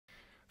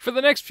For the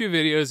next few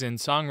videos in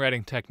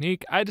songwriting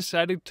technique, I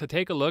decided to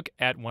take a look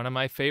at one of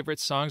my favorite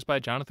songs by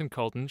Jonathan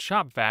Coulton,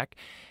 Shop Vac,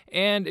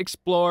 and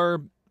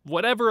explore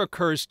whatever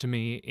occurs to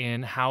me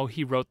in how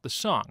he wrote the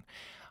song.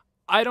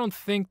 I don't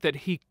think that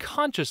he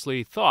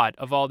consciously thought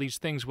of all these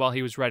things while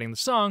he was writing the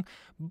song,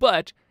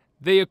 but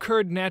they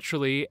occurred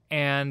naturally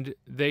and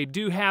they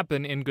do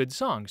happen in good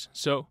songs.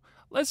 So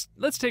let's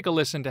take a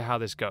listen to how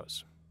this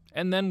goes,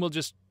 and then we'll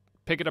just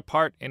pick it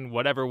apart in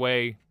whatever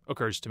way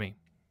occurs to me.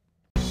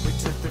 We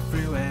took the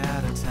freeway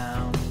out of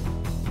town.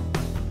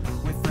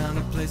 We found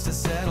a place to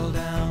settle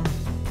down.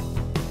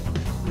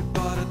 We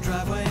bought a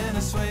driveway and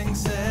a swing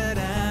set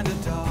and a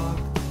dog.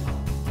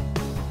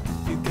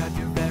 You got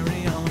your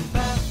very own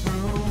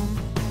bathroom.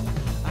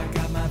 I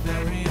got my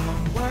very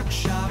own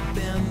workshop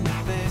in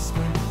the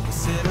basement. We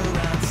sit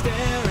around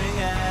staring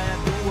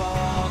at the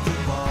wall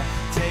to wall.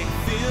 Take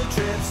field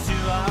trips to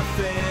our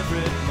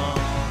favorite mall.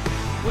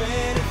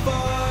 Waiting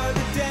for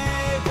the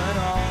day when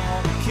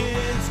all the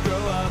kids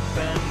grow up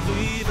and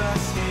leave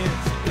us here.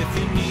 If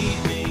you need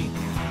me,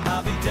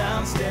 I'll be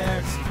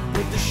downstairs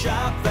with the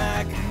Shop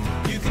Vac.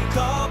 You can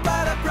call,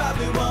 but I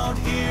probably won't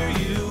hear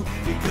you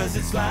because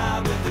it's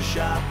loud with the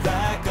Shop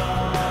Vac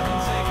on.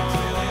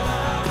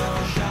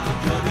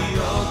 You'll be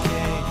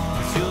okay,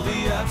 'cause you'll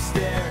be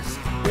upstairs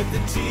with the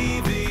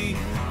TV.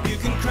 You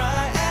can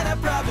cry and I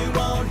probably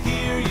won't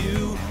hear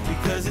you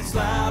because it's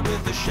loud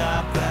with the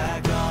Shop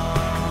Vac on.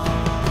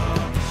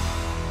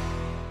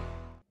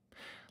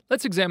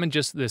 Let's examine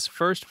just this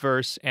first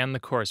verse and the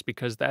chorus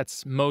because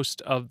that's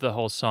most of the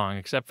whole song,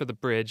 except for the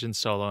bridge and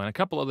solo and a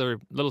couple other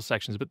little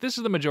sections, but this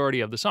is the majority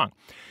of the song.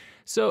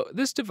 So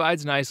this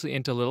divides nicely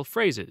into little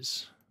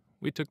phrases.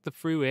 We took the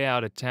freeway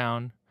out of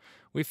town.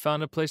 We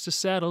found a place to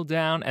settle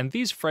down. And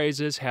these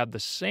phrases have the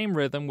same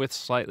rhythm with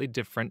slightly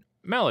different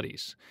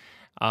melodies.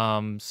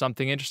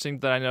 Something interesting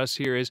that I notice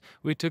here is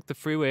we took the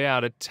freeway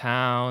out of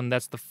town.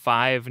 That's the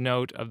 5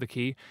 note of the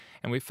key.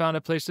 And we found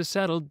a place to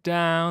settle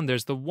down.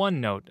 There's the 1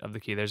 note of the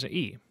key. There's an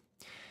E.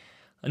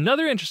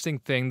 Another interesting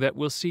thing that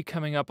we'll see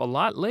coming up a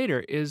lot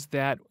later is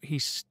that he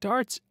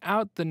starts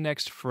out the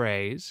next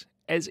phrase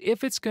as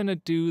if it's going to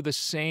do the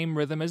same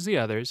rhythm as the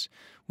others.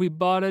 We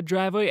bought a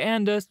driveway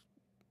and a...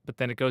 But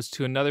then it goes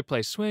to another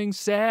place. Swing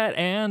set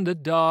and a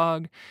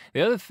dog.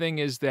 The other thing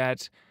is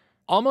that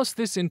almost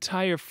this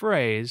entire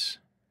phrase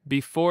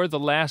before the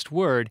last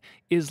word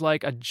is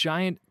like a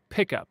giant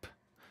pickup.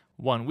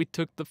 1, we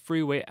took the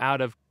freeway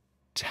out of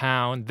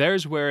town.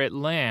 There's where it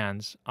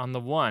lands on the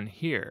 1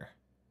 here.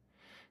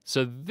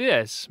 So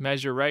this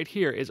measure right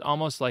here is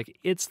almost like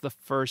it's the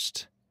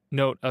first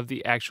note of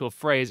the actual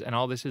phrase, and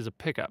all this is a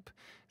pickup.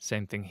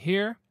 Same thing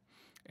here.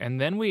 And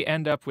then we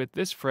end up with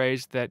this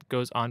phrase that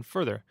goes on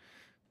further.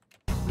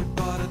 We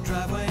bought a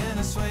driveway and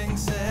a swing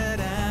set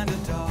and a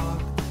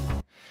dog.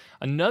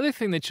 Another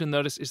thing that you'll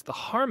notice is the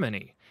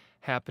harmony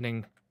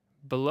happening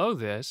below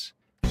this.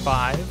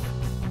 5,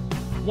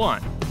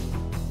 1.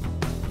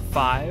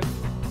 5,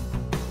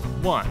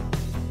 1.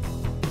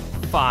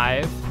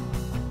 5,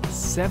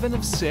 7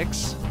 of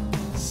 6,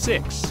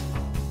 6.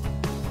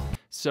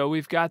 So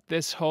we've got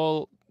this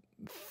whole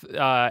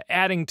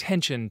adding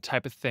tension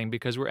type of thing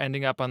because we're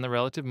ending up on the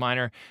relative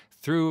minor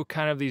through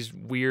kind of these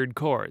weird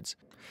chords.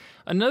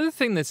 Another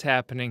thing that's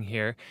happening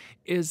here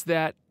is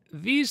that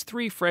these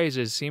 3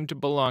 phrases seem to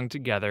belong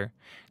together.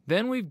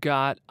 Then we've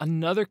got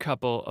another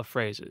couple of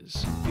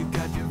phrases. You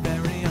got your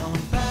very own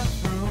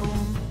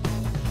bathroom.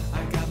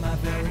 I got my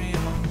very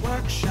own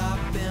workshop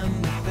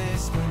in the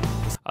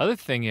basement. Other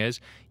thing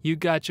is, you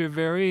got your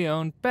very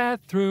own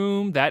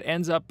bathroom. That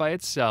ends up by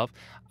itself.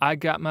 I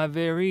got my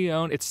very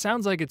own. It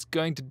sounds like it's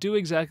going to do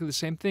exactly the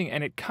same thing,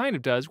 and it kind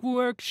of does.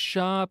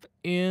 Workshop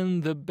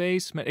in the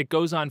basement. It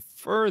goes on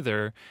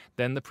further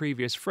than the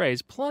previous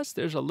phrase. Plus,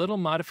 there's a little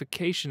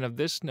modification of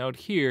this note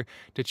here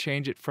to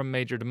change it from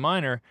major to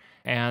minor.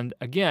 And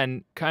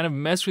again, kind of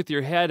mess with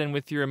your head and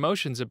with your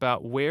emotions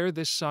about where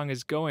this song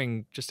is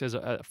going, just as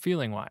a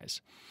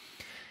feeling-wise.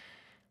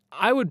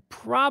 I would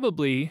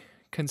probably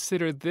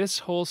consider this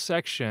whole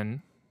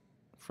section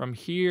from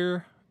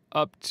here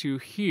up to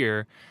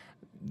here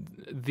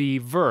the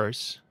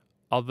verse,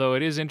 although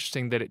it is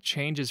interesting that it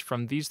changes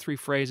from these 3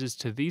 phrases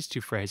to these 2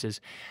 phrases.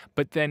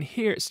 But then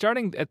here,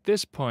 starting at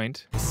this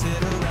point,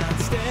 sit around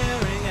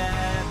staring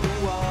at the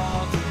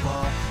wall to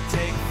wall.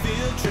 Take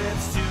field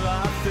trips to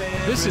our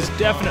favorite this is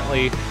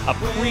definitely a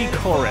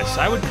pre-chorus.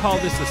 I would call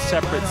this a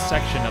separate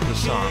section of the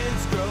song.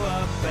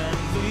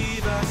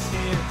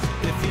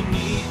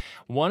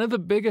 One of the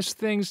biggest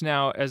things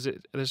now,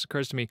 this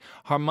occurs to me,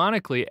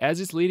 harmonically,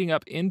 as it's leading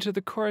up into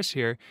the chorus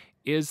here,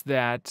 is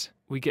that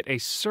we get a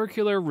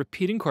circular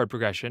repeating chord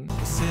progression. 1,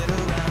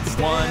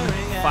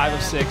 5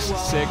 of 6,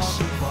 6,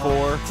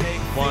 4,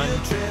 1,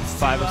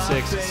 5 of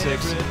 6,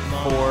 6,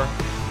 4,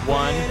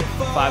 1,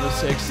 5 of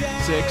 6,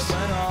 6,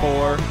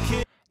 4.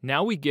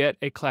 Now we get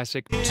a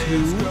classic 2,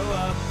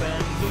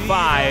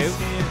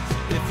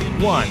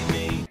 5, 1.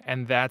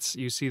 And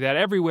you see that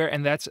everywhere,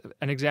 and that's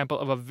an example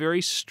of a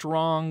very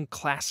strong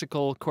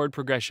classical chord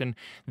progression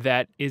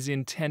that is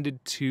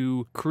intended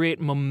to create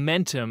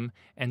momentum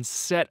and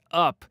set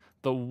up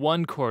the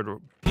one chord,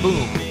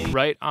 boom,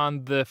 right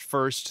on the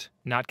first,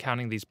 not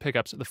counting these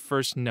pickups, the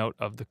first note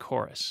of the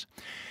chorus.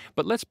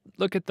 But let's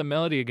look at the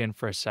melody again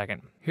for a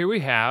second. Here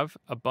we have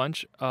a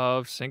bunch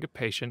of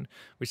syncopation.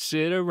 We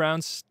sit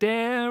around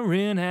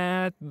staring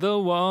at the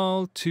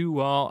wall to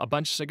wall, a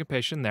bunch of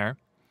syncopation there.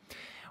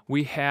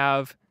 We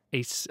have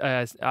a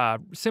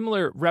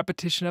similar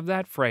repetition of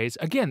that phrase.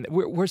 Again,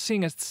 we're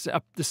seeing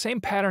the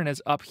same pattern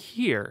as up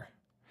here.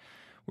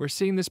 We're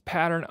seeing this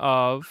pattern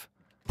of,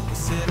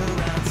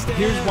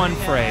 here's one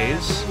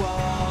phrase,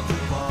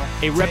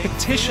 a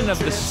repetition of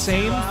the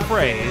same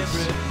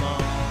phrase,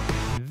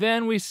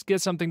 then we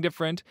get something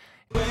different.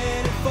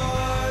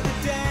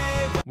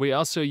 We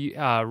also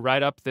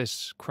write up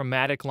this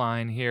chromatic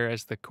line here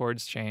as the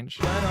chords change.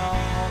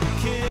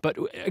 But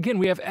again,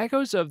 we have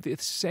echoes of the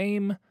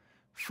same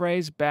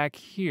phrase back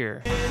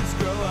here.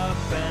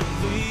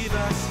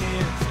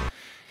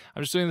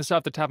 I'm just doing this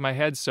off the top of my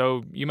head,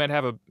 so you might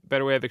have a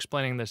better way of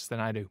explaining this than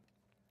I do.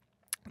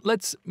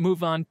 Let's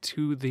move on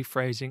to the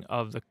phrasing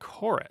of the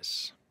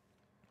chorus.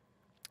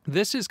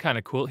 This is kind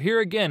of cool. Here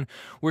again,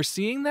 we're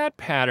seeing that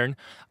pattern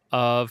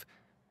of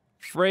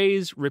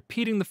phrase,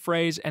 repeating the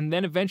phrase, and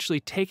then eventually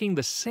taking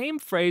the same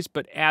phrase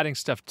but adding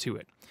stuff to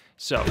it.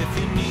 So,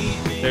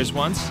 there's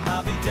once,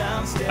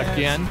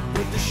 again,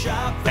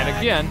 and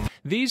again.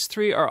 These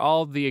three are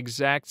all the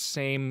exact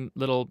same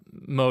little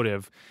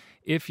motive.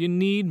 If you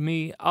need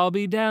me, I'll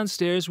be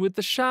downstairs with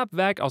the shop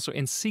vac. Also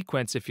in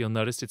sequence, if you'll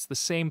notice, it's the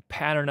same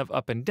pattern of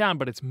up and down,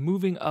 but it's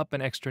moving up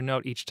an extra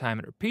note each time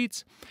it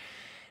repeats.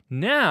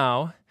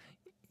 Now,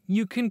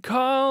 you can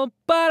call,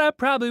 but I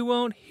probably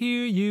won't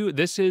hear you.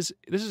 This is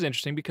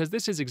interesting because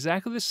this is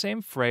exactly the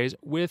same phrase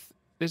with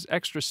this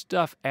extra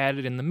stuff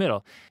added in the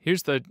middle.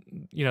 Here's the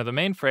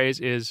main phrase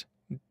is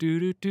do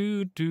do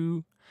do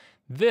do.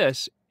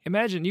 This,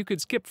 imagine you could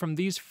skip from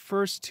these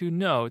first two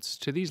notes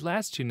to these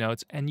last two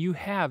notes and you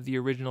have the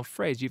original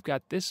phrase. You've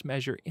got this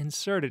measure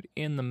inserted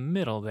in the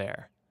middle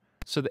there.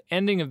 So the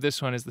ending of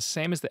this one is the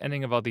same as the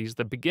ending of all these.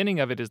 The beginning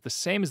of it is the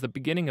same as the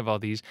beginning of all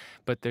these,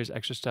 but there's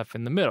extra stuff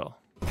in the middle.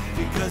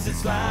 Because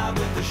it's loud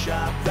with the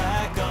shop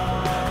vac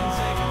on.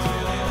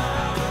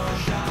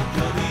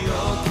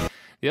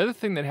 The other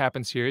thing that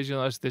happens here is you'll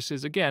notice this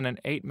is, again, an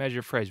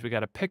 8-measure phrase. We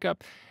got a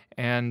pickup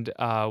and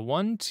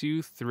 1,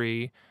 2,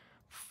 3,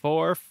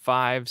 4,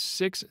 5,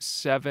 6,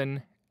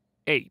 7,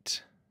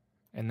 8.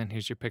 And then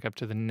here's your pickup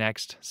to the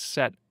next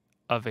set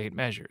of 8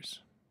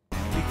 measures.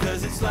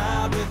 Because it's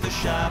loud with the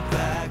shop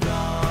vac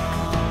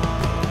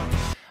on.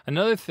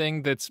 Another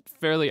thing that's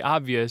fairly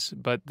obvious,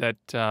 but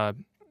that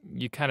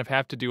you kind of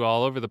have to do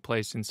all over the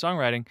place in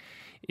songwriting,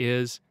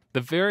 is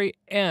the very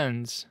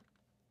ends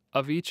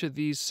of each of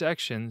these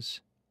sections.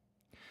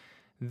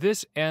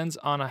 This ends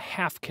on a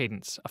half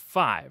cadence, a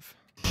 5.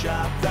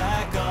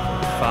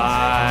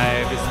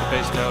 5 is the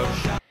bass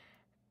note.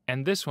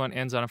 And this one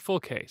ends on a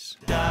full case.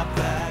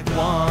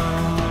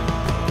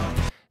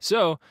 1.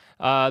 So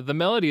the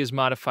melody is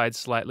modified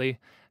slightly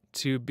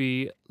to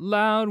be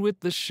loud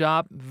with the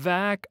shop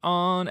vac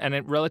on,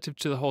 and relative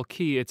to the whole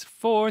key, it's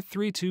 4,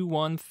 3, 2,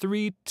 1,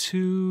 3,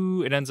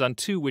 2. It ends on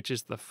 2, which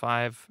is the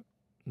 5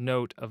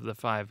 note of the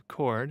 5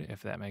 chord,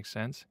 if that makes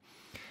sense.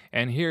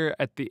 And here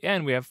at the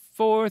end, we have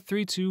 4,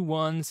 3, 2,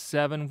 1,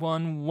 7,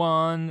 1,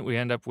 1. We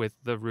end up with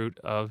the root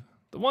of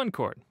the 1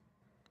 chord.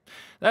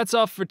 That's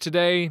all for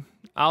today.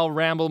 I'll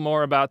ramble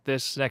more about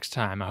this next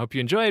time. I hope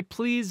you enjoy it.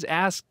 Please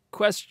ask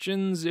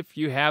questions if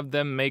you have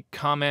them. Make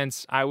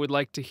comments. I would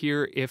like to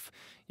hear if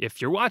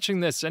you're watching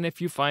this and if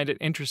you find it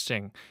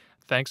interesting.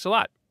 Thanks a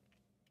lot.